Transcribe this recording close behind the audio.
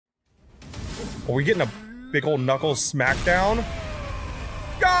Are we getting a big old Knuckles smackdown?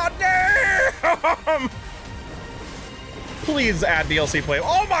 God damn! Please add DLC play.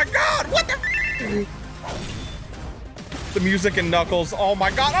 Oh my god! What the? The music in Knuckles. Oh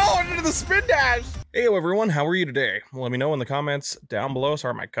my god! Oh, into the spin dash! Hey everyone, how are you today? Let me know in the comments down below.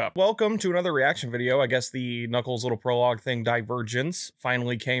 Sorry, my cup. Welcome to another reaction video. I guess the Knuckles little prologue thing, Divergence,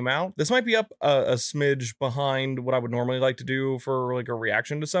 finally came out. This might be up a smidge behind what I would normally like to do for like a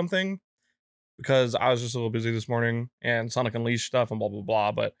reaction to something, because I was just a little busy this morning and Sonic Unleashed stuff and blah blah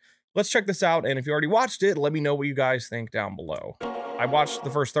blah. But let's check this out, and if you already watched it, let me know what you guys think down below. I watched the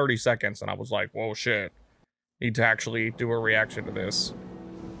first 30 seconds and I was like, whoa shit, need to actually do a reaction to this.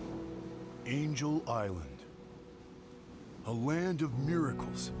 Angel Island, a land of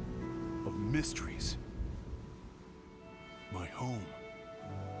miracles, of mysteries. My home.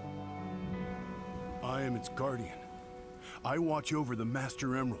 I am its guardian. I watch over the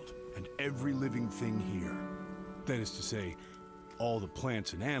Master Emerald and every living thing here. That is to say, all the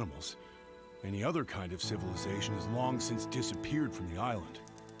plants and animals. Any other kind of civilization has long since disappeared from the island.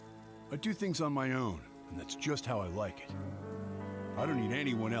 I do things on my own, and that's just how I like it. I don't need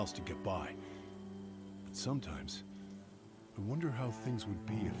anyone else to get by. But sometimes, I wonder how things would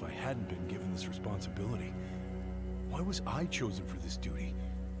be if I hadn't been given this responsibility. Why was I chosen for this duty?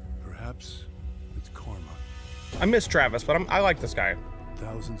 Perhaps it's karma. I miss Travis, but I like this guy.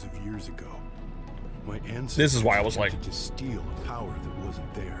 Thousands of years ago, my ancestors This is why I was like, attempted to steal a power that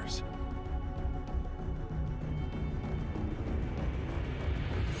wasn't theirs.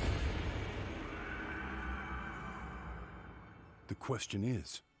 The question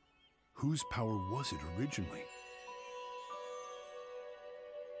is, whose power was it originally?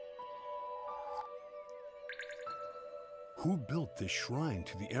 Who built this shrine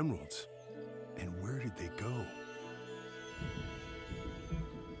to the emeralds? And where did they go?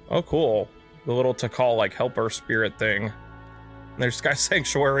 oh cool, the little Tikal like helper spirit thing. There's Sky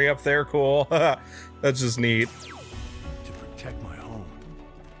Sanctuary up there, cool. That's just neat. To protect my home,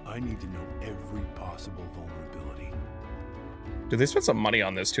 I need to know every possible vulnerability. Dude, they spent some money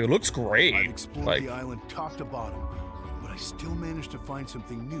on this too. It looks great. I've explored Like, the island top to bottom, but I still manage to find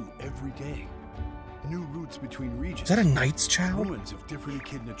something new every day. New routes between regions. is that a Knight's Chow? Ruins of different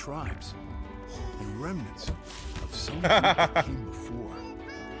Echidna tribes. And remnants of something that came before.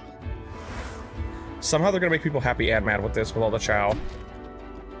 Somehow they're gonna make people happy and mad with this, with all the Chow.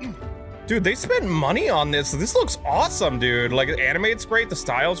 Dude, they spent money on this. This looks awesome, dude. Like, the animate's great, the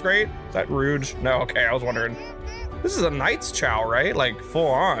style's great. Is that Rouge? No, okay, I was wondering. This is a Knight's Chow, right? Like, full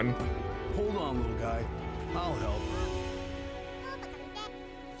on. Hold on, little guy. I'll help.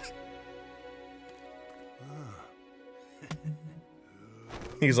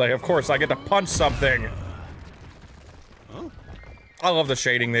 He's like, of course, I get to punch something. Huh? I love the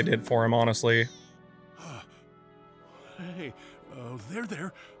shading they did for him, honestly. Hey,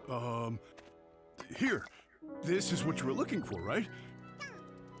 there. Here. This is what you were looking for, right?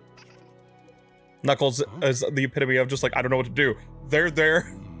 Knuckles is the epitome of just like, I don't know what to do. There.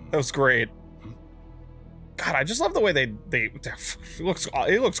 That was great. God, I just love the way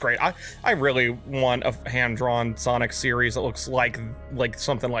it looks great. I really want a hand-drawn Sonic series that looks like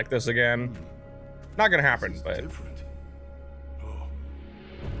something like this again. Not gonna happen, but Different.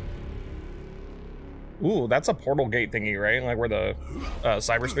 ooh, that's a portal gate thingy, right? Like where the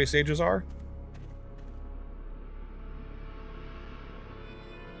cyberspace stages are.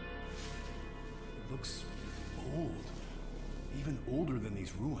 It looks old. Even older than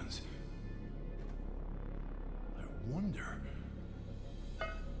these ruins. I wonder.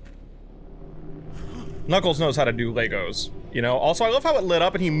 Knuckles knows how to do Legos, you know? Also, I love how it lit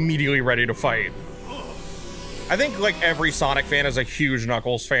up and he immediately ready to fight. I think, like, every Sonic fan is a huge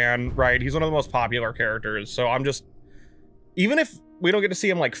Knuckles fan, right? He's one of the most popular characters, so I'm just... Even if we don't get to see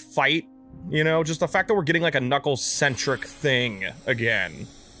him, like, fight, you know? Just the fact that we're getting, like, a Knuckles-centric thing again.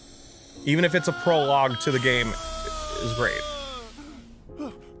 Even if it's a prologue to the game, is great.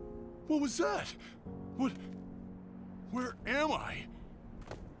 What was that? What? Where am I?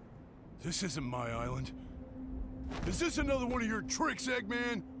 This isn't my island. Is this another one of your tricks,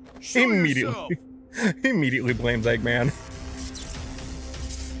 Eggman? Show yourself. He immediately blames Eggman.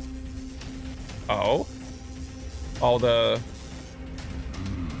 Oh? All the...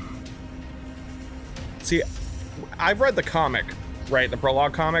 See, I've read the comic, right? The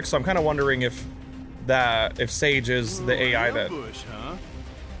Prologue comic, so I'm kind of wondering if Sage is the AI that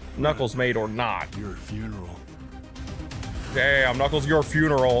Knuckles made or not. Your funeral. Damn, Knuckles, your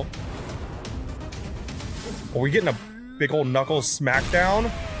funeral. Are we getting a big old Knuckles smackdown?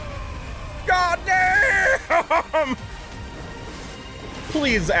 God damn!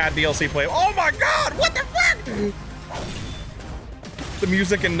 Please add DLC play. Oh my god, what the fuck? The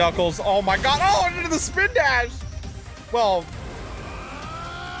music in Knuckles, oh my god. Oh, into the spin dash. Well,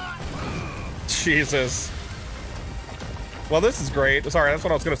 Jesus. Well, this is great. Sorry, that's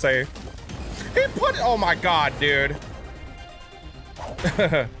what I was gonna say. He put, oh my god, dude.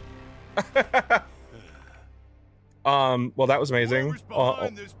 Well, that was amazing.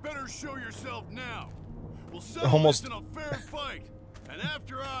 This better show yourself now. We'll Almost in a fair fight. And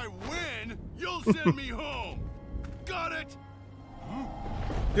after I win, you'll send me home. Got it?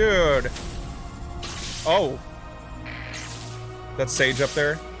 Dude. Oh. That's Sage up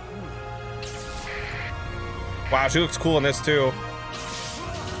there. Wow, she looks cool in this too.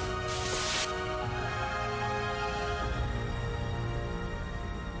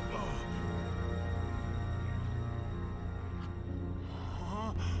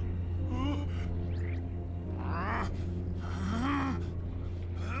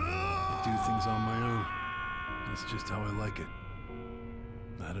 Just how I like it.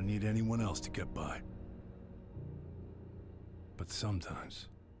 I don't need anyone else to get by. But sometimes.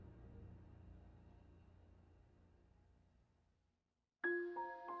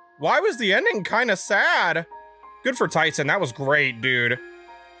 Why was the ending kind of sad? Good for Tyson, that was great, dude.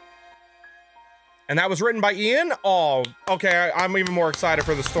 And that was written by Ian? Oh, okay, I'm even more excited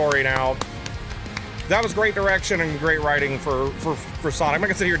for the story now. That was great direction and great writing for Sonic. I'm not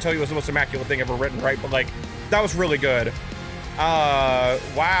gonna sit here and tell you it was the most immaculate thing ever written, right? But like, that was really good.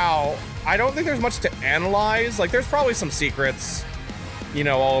 Wow. I don't think there's much to analyze. Like, there's probably some secrets, you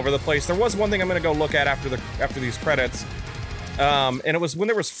know, all over the place. There was one thing I'm gonna go look at after these credits. And it was when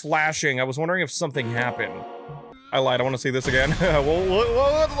there was flashing, I was wondering if something happened. I lied, I wanna see this again.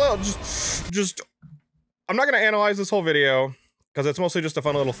 well, just, I'm not gonna analyze this whole video, because it's mostly just a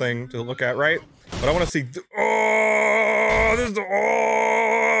fun little thing to look at, right? But I wanna see, oh, this is,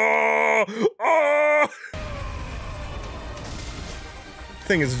 oh.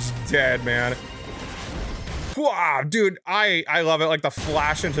 Thing is just dead, man. Wow, dude, I love it. Like the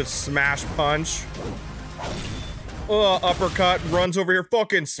flash into smash punch. Uppercut, runs over here,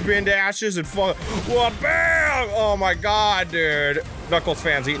 fucking spin dashes and bam! Oh my god, dude. Knuckles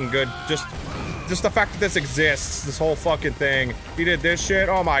fans eating good. Just the fact that this exists, this whole fucking thing. He did this shit.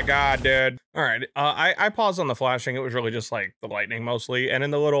 Oh my god, dude. All right, I paused on the flashing. It was really just like the lightning mostly, and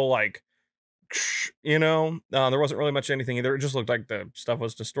in the little like, you know, there wasn't really much anything either. It just looked like the stuff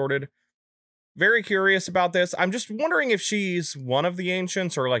was distorted. Very curious about this. I'm just wondering if she's one of the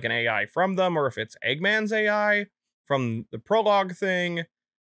ancients or like an AI from them, or if it's Eggman's AI from the Prologue thing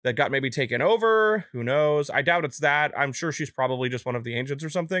that got maybe taken over. Who knows? I doubt it's that. I'm sure she's probably just one of the ancients or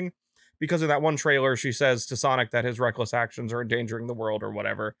something, because in that one trailer, she says to Sonic that his reckless actions are endangering the world or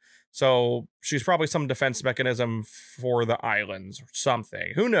whatever. So she's probably some defense mechanism for the islands or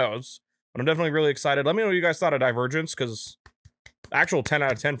something. Who knows? But I'm definitely really excited. Let me know what you guys thought of Divergence, because actual 10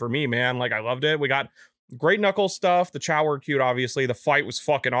 out of 10 for me, man. Like, I loved it. We got great Knuckles stuff. The Chow were cute, obviously. The fight was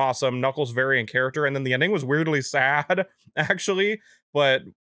fucking awesome. Knuckles very in character. And then the ending was weirdly sad, actually. But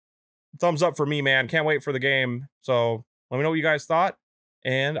thumbs up for me, man. Can't wait for the game. So let me know what you guys thought.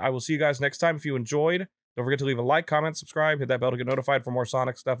 And I will see you guys next time. If you enjoyed, don't forget to leave a like, comment, subscribe, hit that bell to get notified for more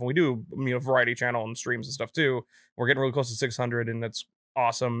Sonic stuff. And we do, you know, variety channel and streams and stuff too. We're getting really close to 600, and that's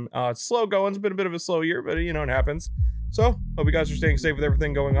awesome. It's slow going. It's been a bit of a slow year, but you know, it happens. So hope you guys are staying safe with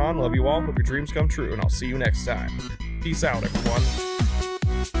everything going on. Love you all. Hope your dreams come true, and I'll see you next time. Peace out, everyone.